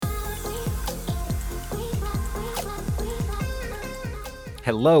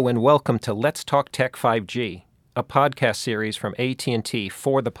Hello and welcome to Let's Talk Tech 5G, a podcast series from AT&T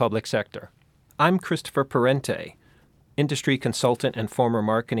for the public sector. I'm Christopher Parente, industry consultant and former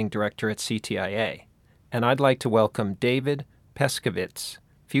marketing director at CTIA, and I'd like to welcome David Peszkiewicz,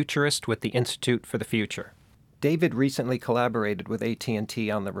 futurist with the Institute for the Future. David recently collaborated with AT&T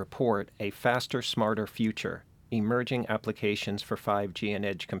on the report, A Faster, Smarter Future, Emerging Applications for 5G and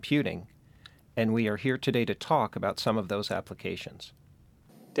Edge Computing, and we are here today to talk about some of those applications.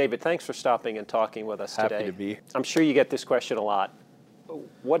 David, thanks for stopping and talking with us today. Happy to be. I'm sure you get this question a lot.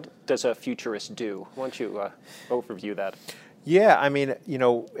 What does a futurist do? Why don't you overview that? Yeah,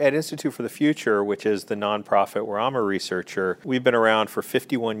 at Institute for the Future, which is the nonprofit where I'm a researcher, we've been around for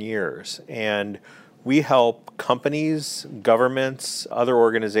 51 years, and we help companies, governments, other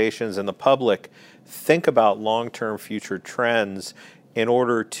organizations, and the public think about long-term future trends in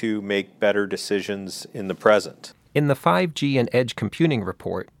order to make better decisions in the present. In the 5G and Edge Computing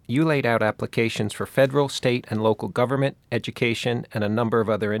report, you laid out applications for federal, state, and local government, education, and a number of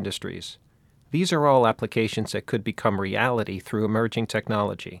other industries. These are all applications that could become reality through emerging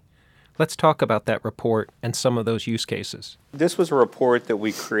technology. Let's talk about that report and some of those use cases. This was a report that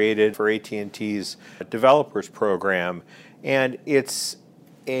we created for AT&T's developers program, and it's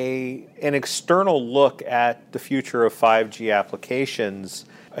an external look at the future of 5G applications.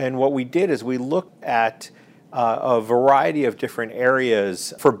 And what we did is we looked at a variety of different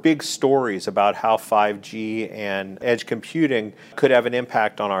areas for big stories about how 5G and edge computing could have an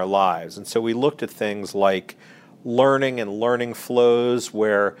impact on our lives. And so we looked at things like learning and learning flows,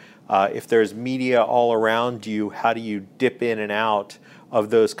 where if there's media all around you, how do you dip in and out of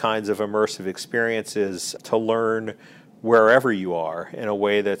those kinds of immersive experiences to learn wherever you are in a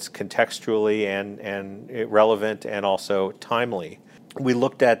way that's contextually and relevant and also timely. We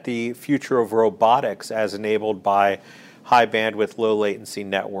looked at the future of robotics as enabled by high bandwidth, low latency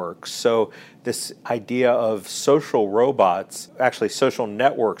networks. So this idea of social robots, actually social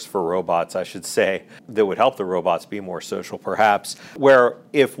networks for robots, I should say, that would help the robots be more social perhaps, where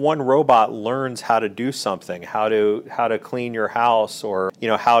if one robot learns how to do something, how to clean your house, or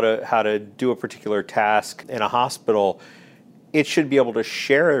how to do a particular task in a hospital, it should be able to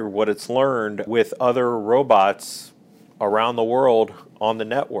share what it's learned with other robots around the world on the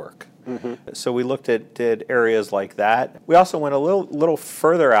network. Mm-hmm. So we looked at areas like that. We also went a little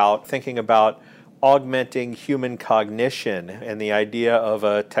further out, thinking about augmenting human cognition and the idea of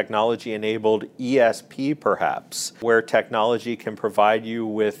a technology-enabled ESP, perhaps, where technology can provide you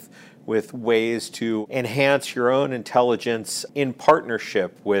with ways to enhance your own intelligence in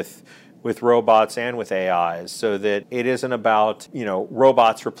partnership with robots and with AIs, so that it isn't about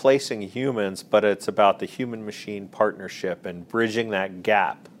robots replacing humans, but it's about the human-machine partnership and bridging that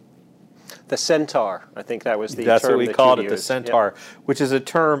gap. The Centaur, I think that was the That's term what we that called you it, used. the Centaur, yep. Which is a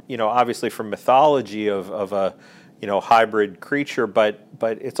term, obviously from mythology of a hybrid creature, but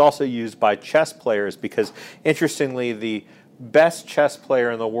it's also used by chess players because, interestingly, the best chess player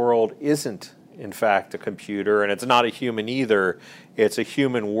in the world isn't, in fact, a computer, and it's not a human either. It's a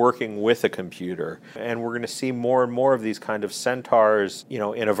human working with a computer. And we're going to see more and more of these kind of centaurs,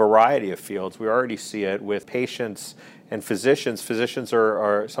 in a variety of fields. We already see it with patients and physicians.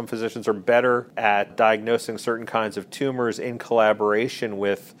 Some physicians are better at diagnosing certain kinds of tumors in collaboration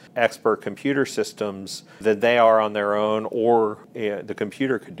with expert computer systems than they are on their own, or the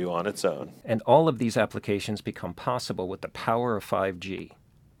computer could do on its own. And all of these applications become possible with the power of 5G.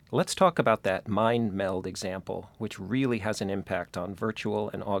 Let's talk about that mind meld example, which really has an impact on virtual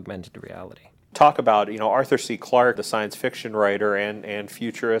and augmented reality. Talk about, Arthur C. Clarke, the science fiction writer and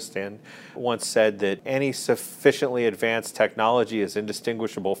futurist, and once said that any sufficiently advanced technology is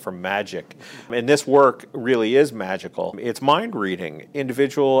indistinguishable from magic. And this work really is magical. It's mind reading.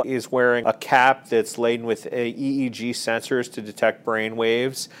 Individual is wearing a cap that's laden with EEG sensors to detect brain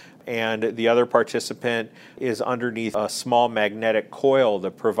waves, and the other participant is underneath a small magnetic coil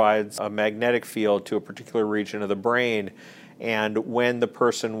that provides a magnetic field to a particular region of the brain. And when the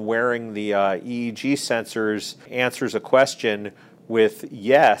person wearing the EEG sensors answers a question with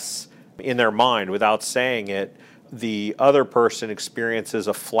yes in their mind without saying it, the other person experiences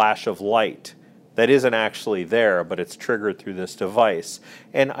a flash of light that isn't actually there, but it's triggered through this device.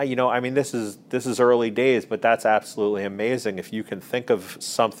 And this is early days, but that's absolutely amazing if you can think of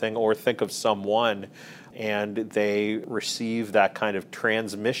something or think of someone and they receive that kind of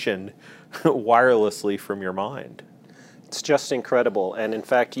transmission wirelessly from your mind. It's just incredible. And in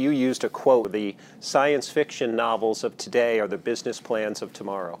fact, you used a quote, the science fiction novels of today are the business plans of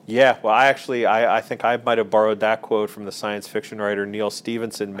tomorrow. Yeah, well, I think I might have borrowed that quote from the science fiction writer Neal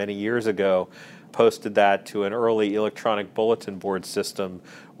Stephenson many years ago, posted that to an early electronic bulletin board system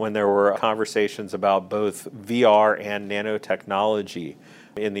when there were conversations about both VR and nanotechnology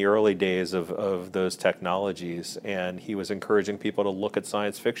in the early days of those technologies. And he was encouraging people to look at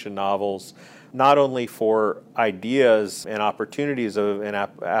science fiction novels not only for ideas and opportunities and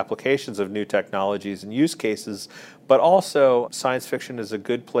applications of new technologies and use cases, but also science fiction is a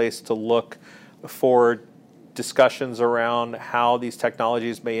good place to look for discussions around how these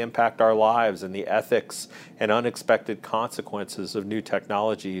technologies may impact our lives and the ethics and unexpected consequences of new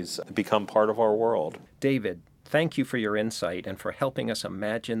technologies become part of our world. David, thank you for your insight and for helping us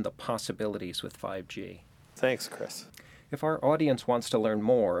imagine the possibilities with 5G. Thanks, Chris. If our audience wants to learn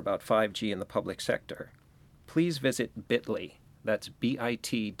more about 5G in the public sector, please visit bit.ly, that's bit.ly/ATT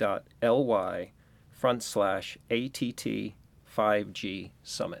 5G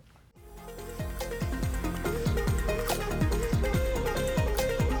Summit.